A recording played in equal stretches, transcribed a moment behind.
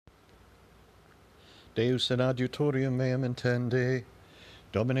Deus in adiutorium meam intende,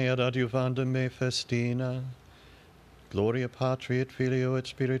 Domine ad adiuvandum me festina, Gloria Patri et Filio et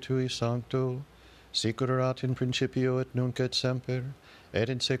Spiritui Sancto, sic ut erat in principio et nunc et semper, et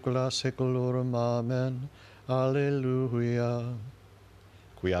in saecula saeculorum. Amen. Alleluia.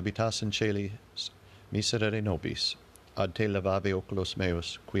 Qui habitas in celis, miserere nobis, ad te levave oculos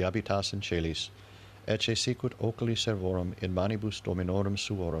meus, qui habitas in celis, ecce sicut oculi servorum in manibus Dominorum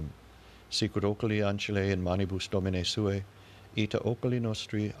suorum, sicut oculi ancelae in manibus Domine sue, ita oculi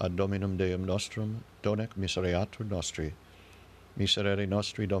nostri ad Dominum Deum nostrum donec misereatur nostri. Miserere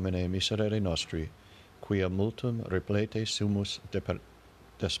nostri, Domine, miserere nostri, quia multum replete sumus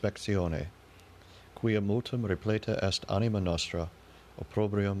despectione, quia multum repleta est anima nostra,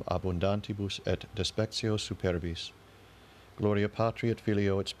 opprobrium abundantibus et despectio superbis. Gloria Patri et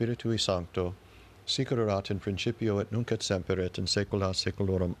Filio et Spiritui Sancto, sic ut erat in principio et nunc et semper et in saecula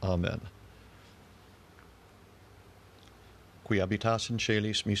saeculorum. Amen. Qui habitas in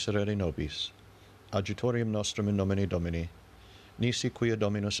celis, miserere nobis, adjutorium nostrum in nomine Domini, nisi quia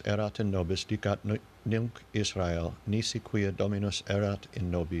Dominus erat in nobis dicat nunc Israel, nisi quia Dominus erat in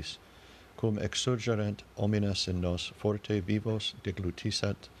nobis, cum exsurgerent homines in nos, forte vivos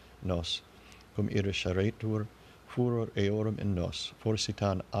deglutiset nos, cum irisceretur furor eorum in nos,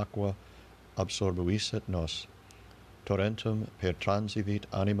 forsitan aqua absorbuiset nos, torrentum per transivit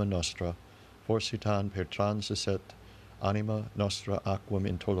anima nostra, forsitan per transiset anima nostra aquam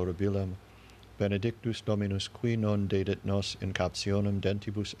intolerabilem, benedictus Dominus qui non dedit nos in captionem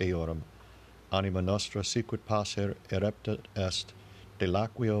dentibus eorum, anima nostra sicut passer erepta est de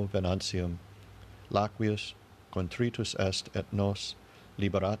laqueo venantium, laquius contritus est et nos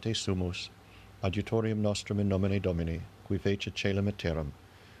liberate sumus, adjutorium nostrum in nomine Domini, qui fecit caelum et terram.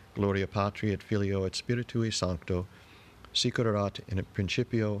 Gloria Patri et Filio et Spiritui Sancto, sic ut erat in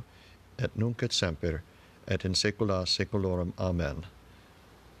principio et nunc et semper, et in saecula saeculorum. Amen.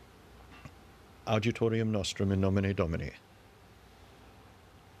 Adjutorium nostrum in nomine Domini.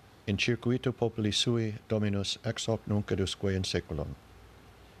 In circuito populi sui Dominus ex hoc nunc edusque in saeculum,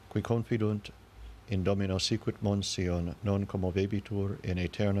 qui confidunt in Domino sicut mons Sion, non commovebitur in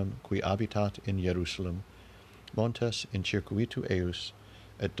aeternum, qui habitat in Jerusalem, montes in circuitu eius,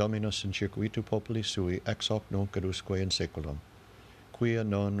 et Dominus in circuitu populi sui ex hoc nunc edusque in saeculum, quia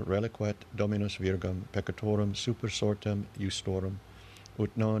non reliquet Dominus virgem peccatorum super sortem justorum, ut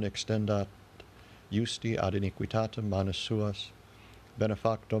non extendat justi ad iniquitatem manus suas,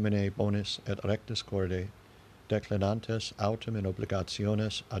 benefac Domine bonis et rectus corde, declinantes autem in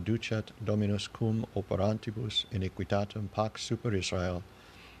obligationes adducet Dominus cum operantibus iniquitatem pax super Israel.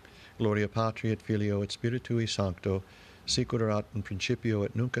 Gloria Patri et Filio et Spiritui Sancto, sic ut erat in principio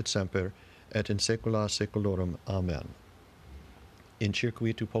et nunc et semper, et in saecula saeculorum. Amen. In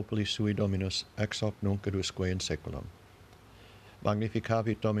circuitu populi sui Dominus ex hoc nunc edusque in saeculum.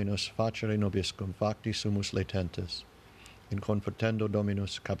 Magnificavit Dominus facere nobiscum facti sumus latentes, in confortendo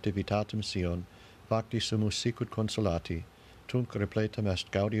Dominus captivitatem Sion, facti sumus sicut consolati, tunc repletum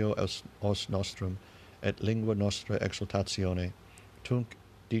est gaudio os nostrum, et lingua nostra exultatione, tunc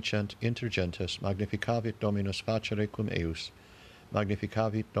dicent inter gentes, magnificavit Dominus facere cum eius,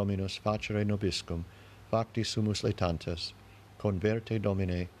 magnificavit Dominus facere nobiscum, facti sumus latantes, converte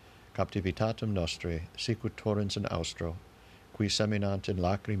Domine captivitatem nostre, sicut torrens in austro, qui seminant in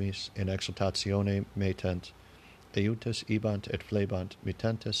lacrimis, in exultatione metent, eiutes ibant et flebant,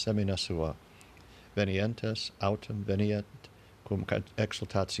 mittentes semina sua, venientes autem veniet cum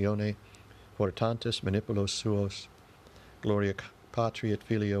exultatione, portantes manipulos suos. Gloria Patri et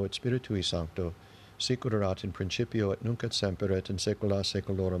Filio et Spiritui Sancto, sic ut erat in principio et nunc et semper et in saecula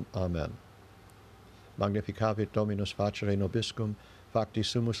saeculorum. Amen. Magnificavit Dominus facere nobiscum, facti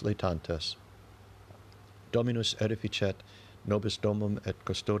sumus latantes. Dominus edificet nobis domum et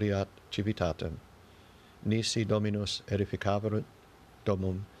custodiat civitatem. Nisi Dominus edificaverunt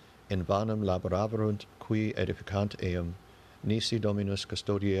domum, in vanum laboraverunt qui edificant eum, nisi Dominus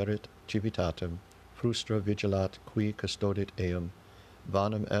custodierit civitatem, frustra vigilat qui custodit eum,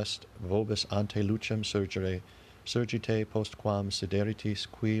 vanum est vobis ante lucem surgere, surgite postquam sideritis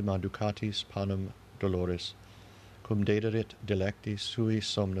qui manducatis panem doloris, cum dederit delectis sui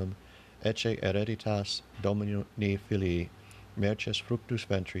somnum, ecce hereditas Domini filii, merces fructus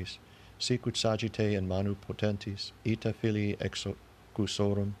ventris, sicut sagittae in manu potentis, ita filii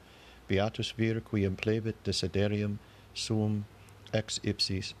execusorum, beatus vir qui implevit desiderium suum ex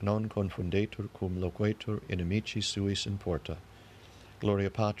ipsis non confundetur cum loquetur inimici suis in porta. Gloria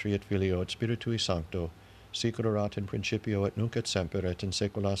Patri et Filio et Spiritui Sancto, sic ut erat in principio et nunc et semper et in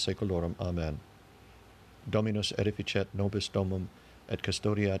saecula saeculorum. Amen. Dominus edificet nobis domum et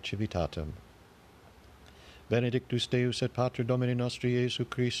custodiat civitatem. Benedictus Deus et Pater Domini nostri Iesu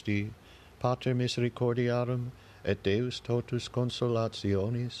Christi, Pater misericordiarum, et Deus totus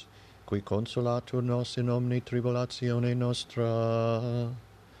consolationis, qui consolatur nos in omni tribulatione nostra.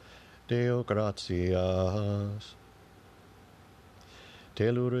 Deo gratias.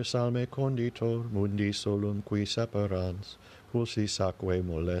 Telurus alme conditor mundi solum qui separans, pulsis aquae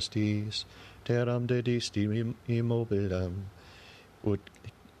molestis, terram dedisti immobilem, ut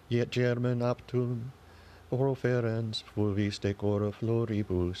germen aptum proferens fulvis decora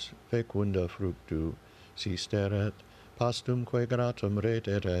floribus, fecunda fructu, si steret, pastumque gratum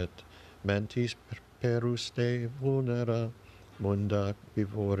rederet, mentis perus te vulnera, munda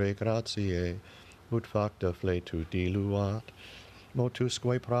vivore gratiae, ut facta fletu diluat,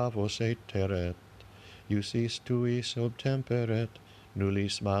 motusque pravos eteret, iusis tuis obtemperet,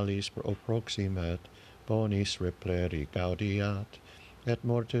 nullis malis proximet, bonis repleri gaudiat, et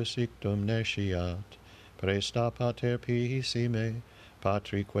mortis ictum nesciat, presta pater pihissime,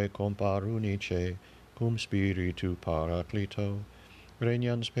 patrique comparunice, cum spiritu paraclito,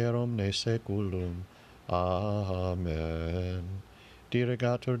 regnans per omne saeculum. Amen.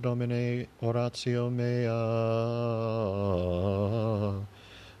 Dirigatur Domine oratio mea,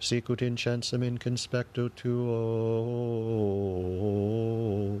 sicut incensum in conspecto tuo.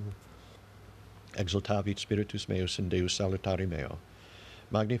 Exultavit spiritus meus in Deus salutari meo.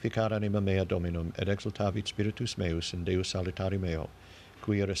 Magnificat anima mea Dominum, et exultavit spiritus meus in Deus salutari meo,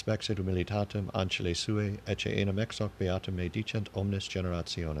 quia respexit humilitatem ancile sue, ecce enum ex hoc beatum me dicent omnes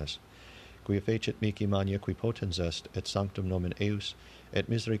generationes, quia fecit mihi magna qui potens est, et sanctum nomen eius, et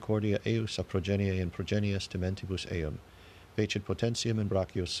misericordia eius a progenie in progenies tementibus eum, fecit potentiam in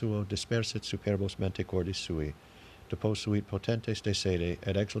brachios suo, dispersit superbos mente cordis sui, deposuit potentes de sede,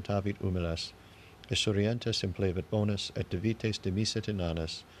 et exultavit humiles, esurientes implevit bonus, et divites demisit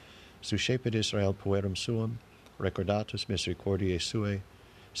inanes, suscepit Israel puerum suum, recordatus misericordiae sue,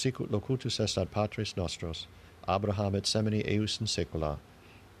 sicut locutus est ad Patris nostros, Abraham et semini eius in saecula,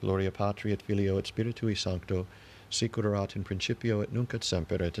 Gloria Patri et Filio et Spiritui Sancto, sicut erat in principio et nunc et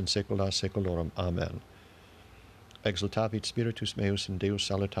semper et in saecula saeculorum. Amen. Exultavit spiritus meus in Deus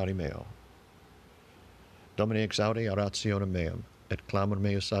salutari meo. Domine exaudi orationem meum, et clamor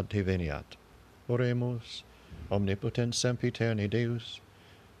meus ad te veniat. Oremus, omnipotens sempiterni Deus,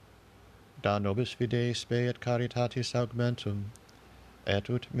 da nobis fide spe et caritatis augmentum, et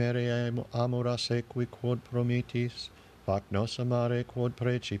ut mere amora sequi quod promitis, fac nos amare quod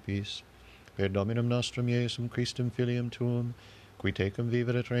praecipis, per Dominum nostrum Iesum Christum Filium Tuum, qui tecum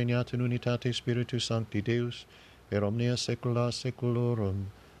vivit et regnat in unitate Spiritus Sancti Deus, per omnia saecula saeculorum.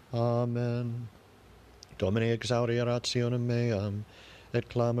 Amen. Domine exaudi orationem meam, et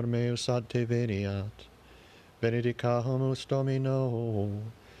clamor meus ad te veniat. Benedicamus Domino,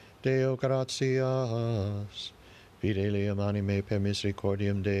 Deo gratias. Fidelium anime per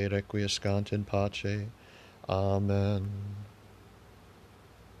misericordiam Dei requiescant in pace. Amen.